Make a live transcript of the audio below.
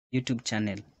YouTube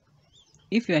channel.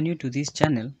 If you are new to this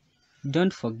channel,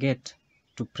 don't forget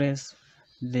to press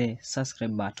the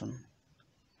subscribe button.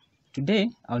 Today,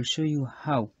 I'll show you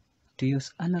how to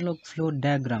use analog flow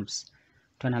diagrams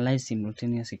to analyze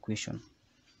simultaneous equation.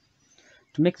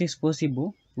 To make this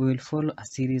possible, we will follow a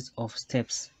series of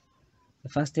steps. The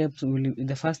first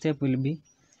step will be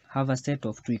have a set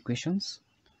of two equations.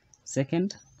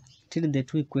 Second, treat the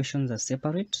two equations as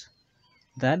separate.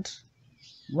 Third,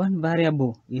 one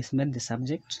variable is made the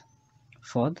subject.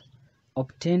 Fourth,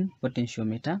 obtain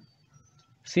potentiometer.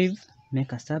 Fifth,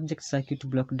 make a subject circuit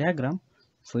block diagram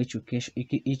for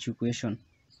each equation.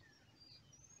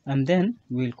 And then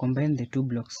we'll combine the two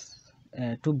blocks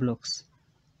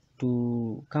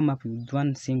to come up with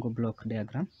one single block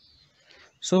diagram.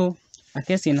 So a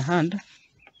case in hand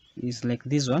is like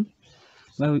this one,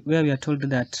 where we are told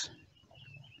that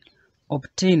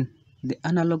obtain the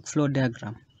analog flow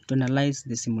diagram to analyze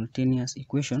the simultaneous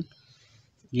equation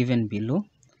given below.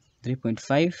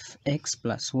 3.5x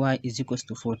plus y is equals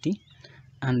to 40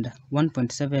 and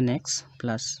 1.7x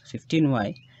plus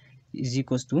 15y is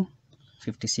equals to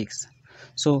 56.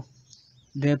 So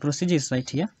the procedure is right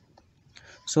here.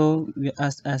 So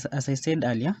as I said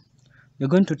earlier, we're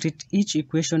going to treat each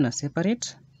equation as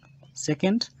separate.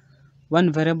 Second,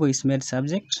 one variable is made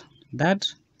subject. Third,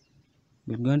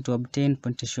 we're going to obtain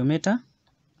potentiometer.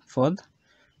 Fourth,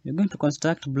 we're going to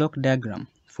construct block diagram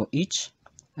for each.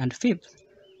 And fifth,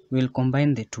 we'll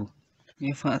combine the two.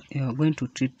 We are going to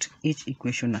treat each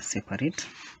equation as separate,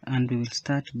 and we will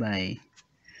start by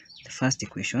the first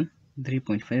equation,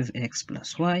 3.5x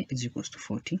plus y is equals to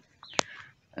 40.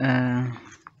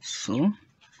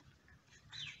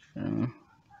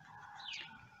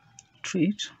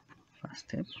 First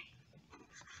step,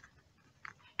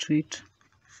 treat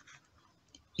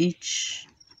each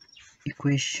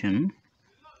equation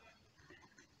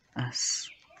as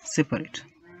separate.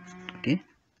 Okay,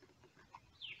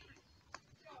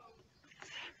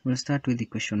 we'll start with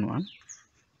equation 1,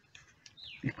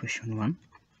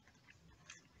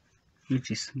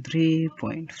 which is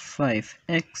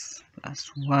 3.5x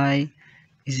plus y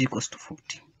is equals to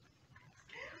 40.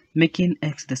 Making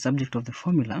x the subject of the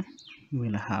formula,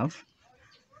 we'll have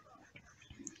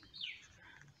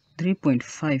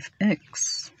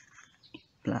 3.5x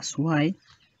plus y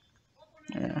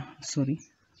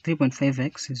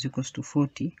 3.5x is equals to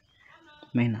 40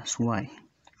 minus y.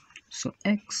 So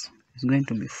x is going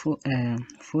to be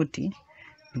 40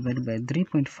 divided by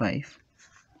 3.5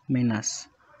 minus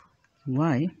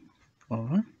y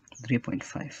over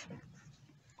 3.5.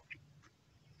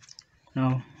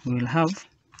 Now we will have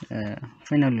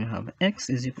finally we'll have x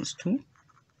is equals to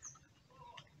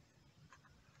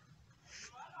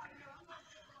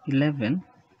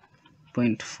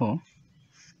 11.4,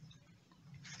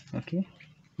 okay,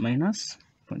 minus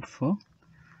 0.4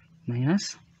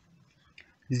 minus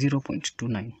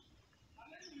 0.29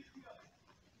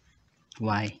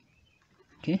 y.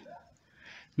 Okay,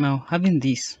 now having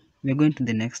this, we are going to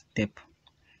the next step.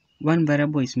 One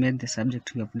variable is made the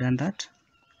subject. We have done that.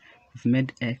 We've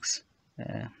made x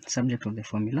subject of the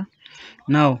formula.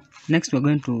 Now next we're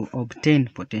going to obtain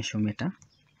potentiometer.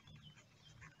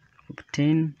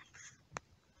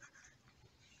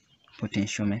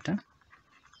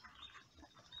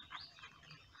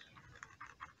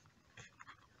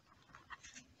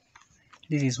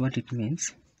 This is what it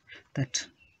means, that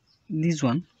this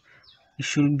one, it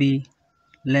should be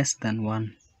less than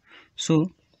 1.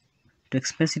 So to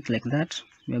express it like that,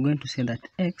 we are going to say that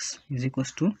x is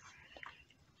equals to,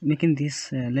 making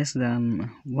this less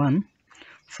than 1,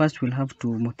 first we'll have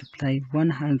to multiply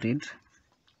 100,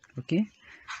 okay,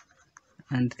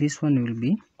 and this one will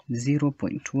be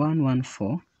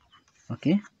 0.114,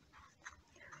 okay,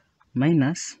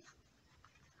 minus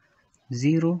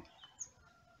 0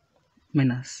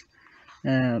 minus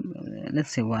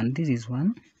let's say 1, this is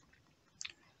 1,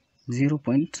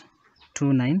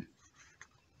 0.29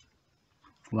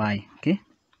 y. Okay,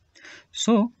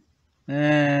 so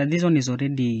this one is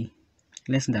already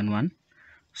less than 1,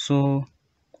 so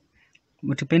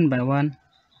multiplying by 1,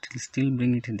 it will still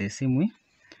bring it in the same way,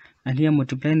 and here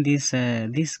multiplying this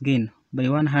this gain by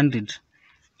 100,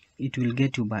 it will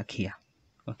get you back here.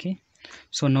 Okay,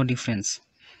 so no difference.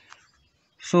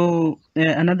 So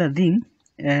another thing,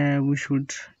 we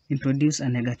should introduce a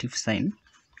negative sign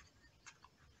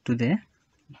to the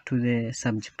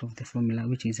subject of the formula,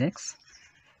 which is x.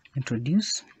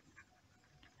 Introduce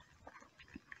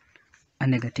a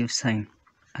negative sign,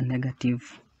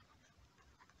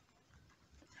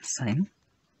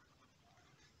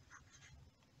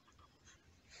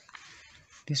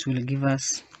 This will give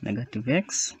us negative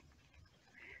x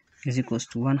is equals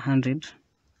to 100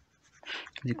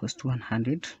 is equals to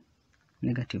 100,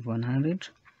 negative 100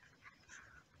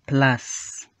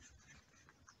 plus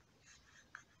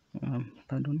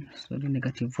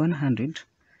negative 100,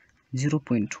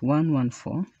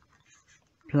 0.114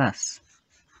 plus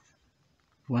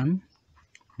 1,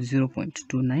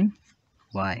 0.29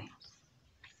 y.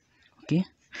 Okay,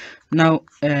 now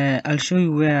I'll show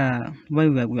you why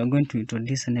we are going to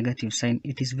introduce a negative sign.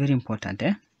 It is very important.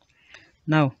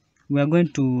 Now we are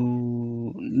going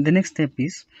to, the next step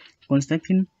is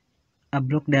constructing a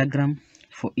block diagram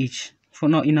for each. For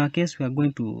now, in our case, we are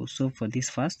going to solve for this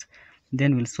first,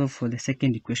 then we'll solve for the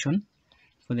second equation,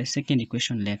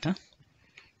 later.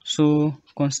 So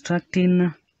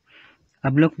constructing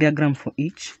a block diagram for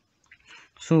each,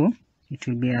 so it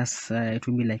will be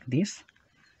like this,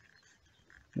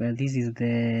 where this is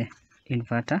the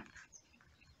inverter.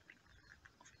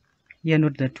 Here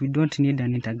note that we don't need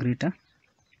an integrator.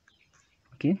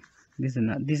 Okay, this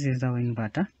is our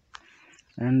inverter,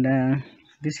 and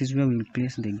this is where we will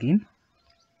place the gain.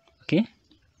 Okay,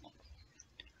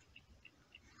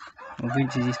 of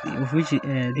which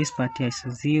this part here is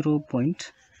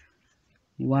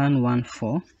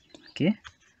 0.114. Okay,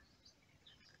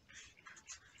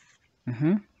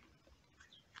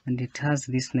 and it has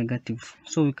this negative,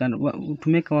 so we can, to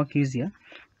make our work easier,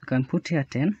 we can put here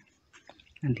 10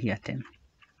 and here 10.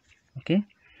 Okay,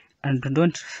 and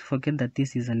don't forget that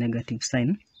this is a negative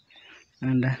sign,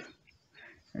 and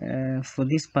for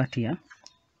this part here,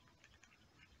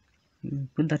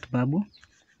 put that bubble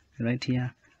right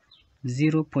here,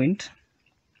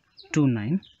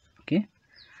 0.29. okay,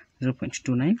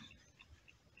 0.29.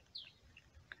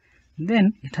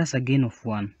 then it has a gain of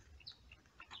 1.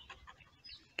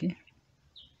 Okay,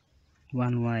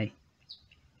 1y,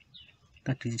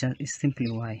 that is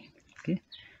simply y. Okay,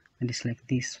 and it's like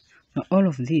this. Now all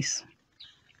of this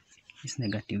is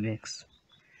negative x,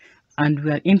 and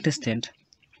we are interested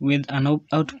with an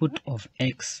output of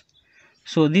x.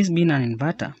 So this being an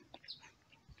inverter,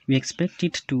 we expect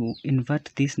it to invert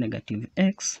this negative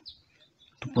x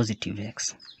to positive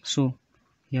x. So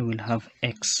here we'll have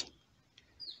x.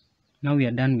 Now we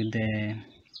are done with the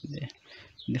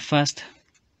first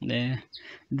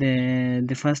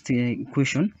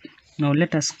equation. Now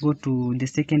let us go to the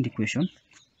second equation.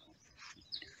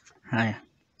 Higher.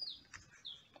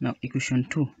 Now equation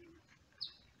 2.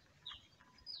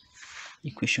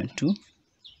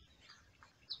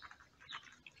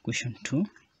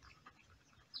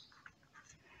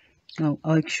 Now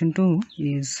our equation 2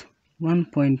 is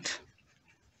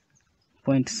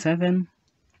 1.7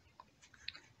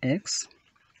 x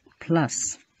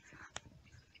plus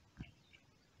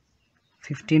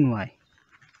 15y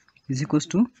is equals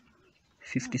to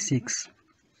 56.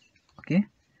 Okay,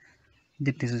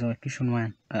 that is our equation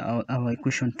 1, our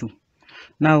equation 2.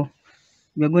 Now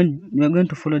we are going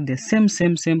to follow the same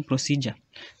procedure,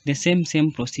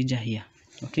 here.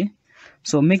 Okay,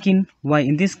 so making y,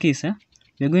 in this case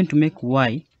we are going to make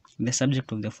y the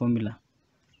subject of the formula.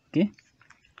 Okay,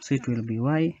 so it will be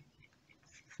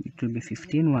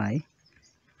 15y.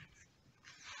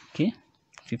 Okay,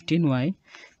 15y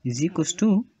is equals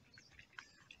to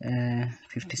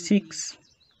 56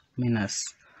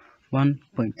 minus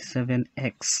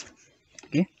 1.7x.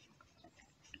 okay,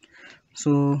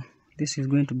 so this is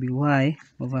going to be y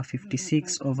over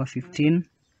 56 over 15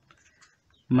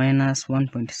 minus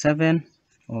 1.7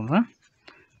 over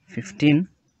 15.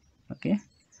 Okay,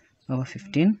 over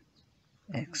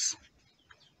 15x.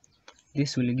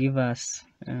 This will give us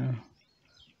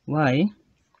y.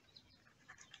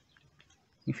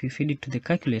 If we feed it to the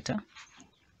calculator,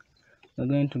 we're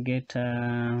going to get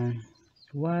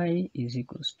y is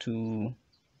equals to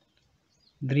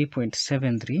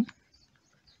 3.73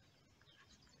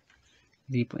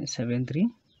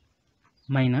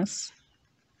 minus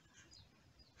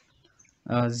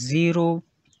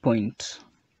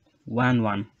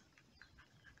 0.11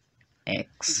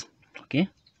 x. Okay,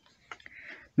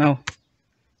 now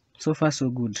so far so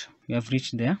good, we have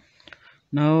reached there.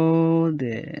 Now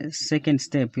the second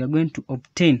step, we are going to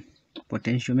obtain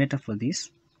potentiometer for this.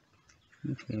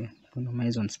 Okay,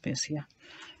 economize on space here.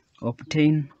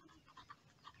 Obtain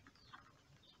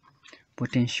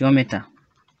potentiometer,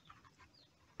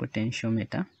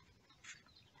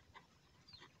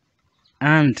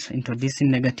 and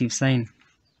introducing negative sign,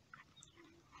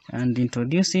 and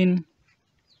introducing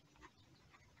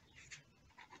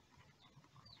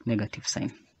negative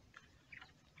sign.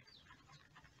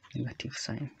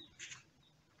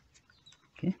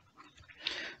 Okay,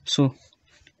 so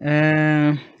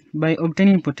by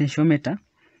obtaining potentiometer,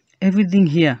 everything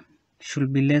here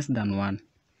should be less than 1.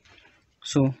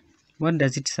 So what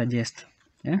does it suggest?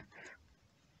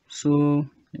 So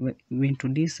we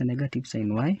introduce a negative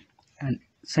sign y, and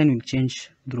sign will change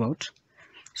throughout.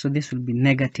 So this will be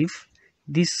negative.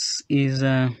 This is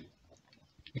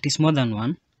it is more than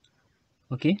 1.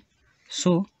 Okay,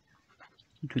 so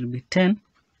it will be 10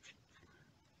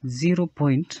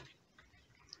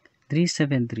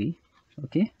 0.373.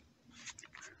 okay,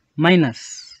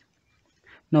 minus,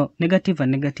 no, negative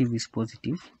and negative is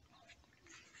positive.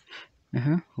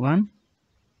 1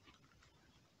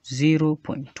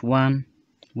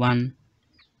 0.11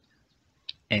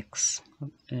 x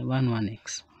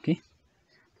 11x. okay,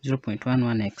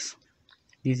 0.11 x.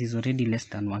 This is already less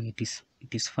than 1. It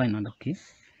is fine and okay.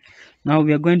 Now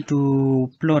we are going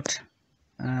to plot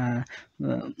a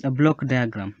block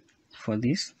diagram for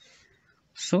this.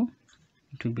 So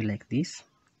it will be like this.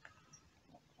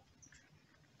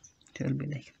 It will be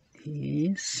like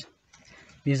this.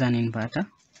 This is an inverter.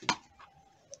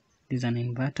 This is an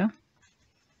inverter.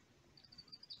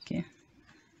 Okay.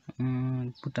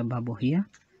 Put a bubble here.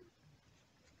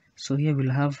 So here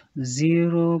we'll have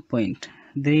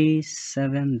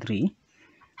 0.373.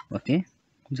 okay,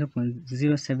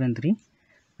 0.073,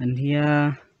 and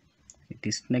here it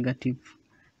is negative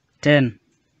 10.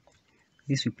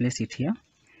 This we place it here,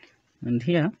 and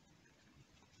here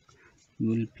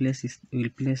we'll place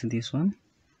this one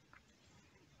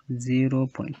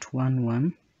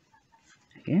 0.11,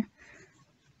 okay,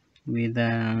 with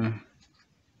our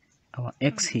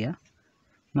x here.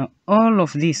 Now all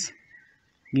of this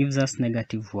gives us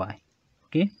negative y,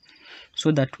 okay,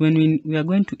 so that when we are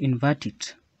going to invert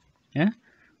it, yeah,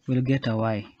 we'll get a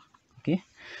y. Okay,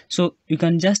 so you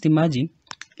can just imagine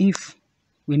if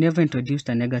we never introduced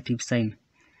a negative sign,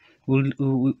 we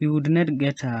would not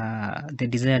get the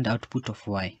desired output of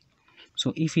y.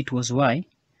 So if it was y,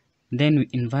 then we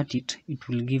invert it,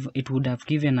 it would have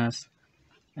given us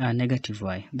a negative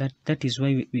y. That is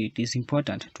why it is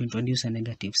important to introduce a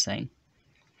negative sign.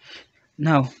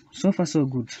 Now, so far so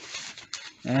good.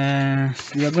 We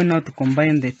are going now to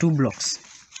combine the two blocks,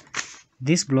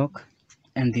 this block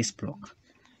and this block,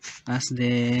 as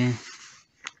the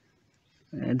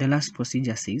last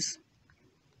procedure says.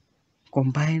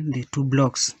 Combine the two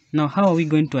blocks. Now how are we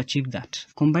going to achieve that?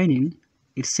 Combining,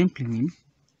 it simply means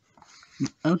the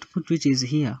output which is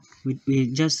here, we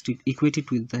just equate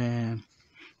it with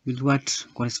what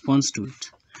corresponds to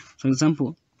it. For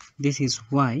example, this is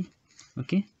y,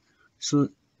 okay, so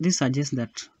this suggests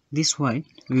that this y,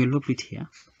 we will loop it here.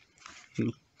 It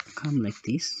will come like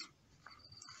this,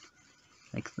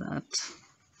 like that,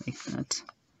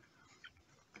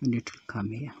 and it will come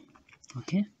here.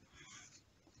 Okay,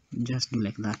 just do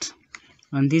like that.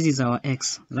 And this is our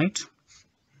x, right?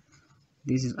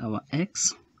 This is our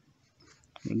x.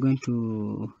 We're going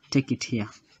to take it here,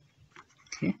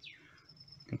 okay,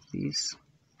 like this.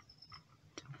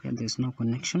 Here there's no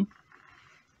connection,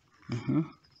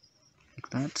 like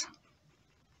that,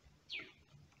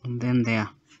 and then there,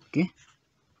 okay,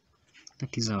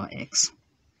 that is our x.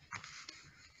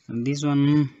 And this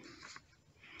one,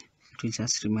 it will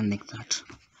just remain like that.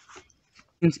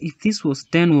 If this was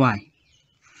 10y,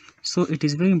 so it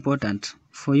is very important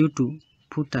for you to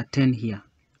put a 10 here,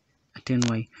 a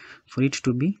 10y, for it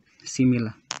to be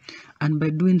similar. And by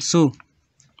doing so,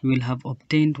 we will have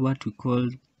obtained what we call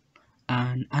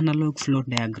an analog flow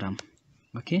diagram,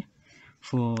 okay,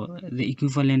 for the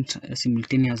equivalent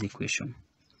simultaneous equation.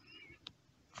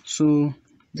 So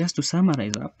just to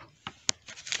summarize up,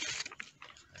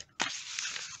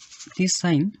 this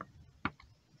sign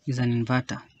is an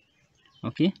inverter,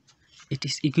 okay, it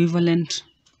is equivalent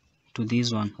to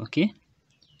this one. Okay,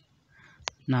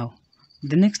 now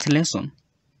the next lesson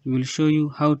we will show you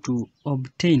how to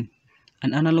obtain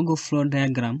an analog flow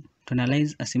diagram to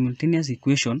analyze a simultaneous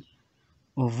equation,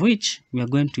 of which we are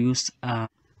going to use an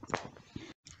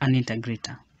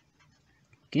integrator,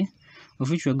 okay,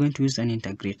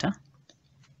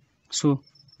 So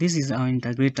this is our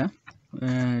integrator.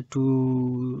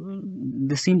 To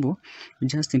the symbol, we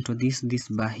just introduce this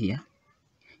bar here.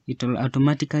 It will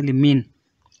automatically mean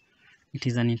it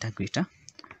is an integrator,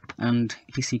 and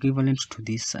it is equivalent to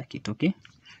this circuit. Okay,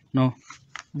 now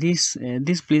these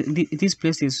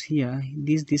places here,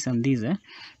 this and this,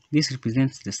 this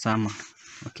represents the summer.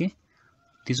 Okay,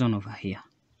 this one over here.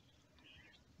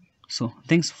 So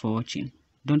thanks for watching.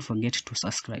 Don't forget to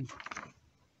subscribe.